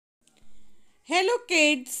Hello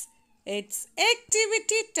kids, it's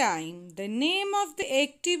activity time. The name of the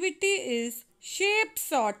activity is shape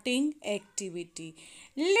sorting activity.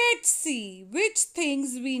 Let's see which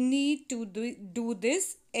things we need to do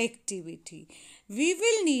this activity. We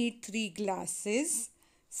will need 3 glasses,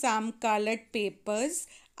 some colored papers.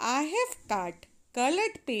 I have cut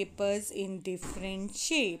colored papers in different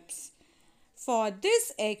shapes. For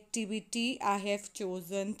this activity, I have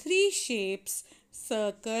chosen 3 shapes: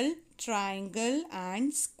 circle, triangle,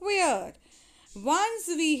 and square. Once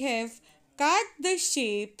we have cut the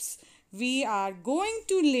shapes, we are going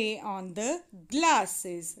to lay on the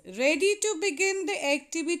glasses. Ready to begin the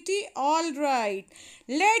activity? Alright,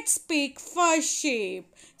 let's pick first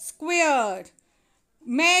shape, square.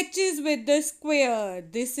 Matches with the square.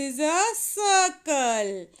 This is a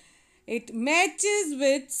circle. It matches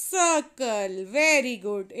with circle. Very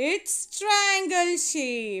good. It's triangle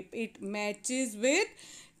shape. It matches with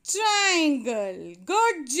triangle.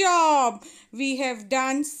 Good job. We have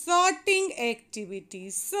done sorting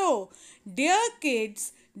activities. So, dear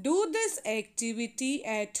kids, do this activity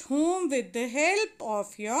at home with the help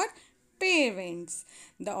of your parents.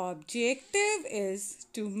 The objective is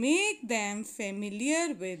to make them familiar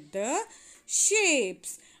with the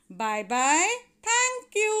shapes. Bye bye.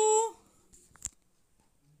 Thank you.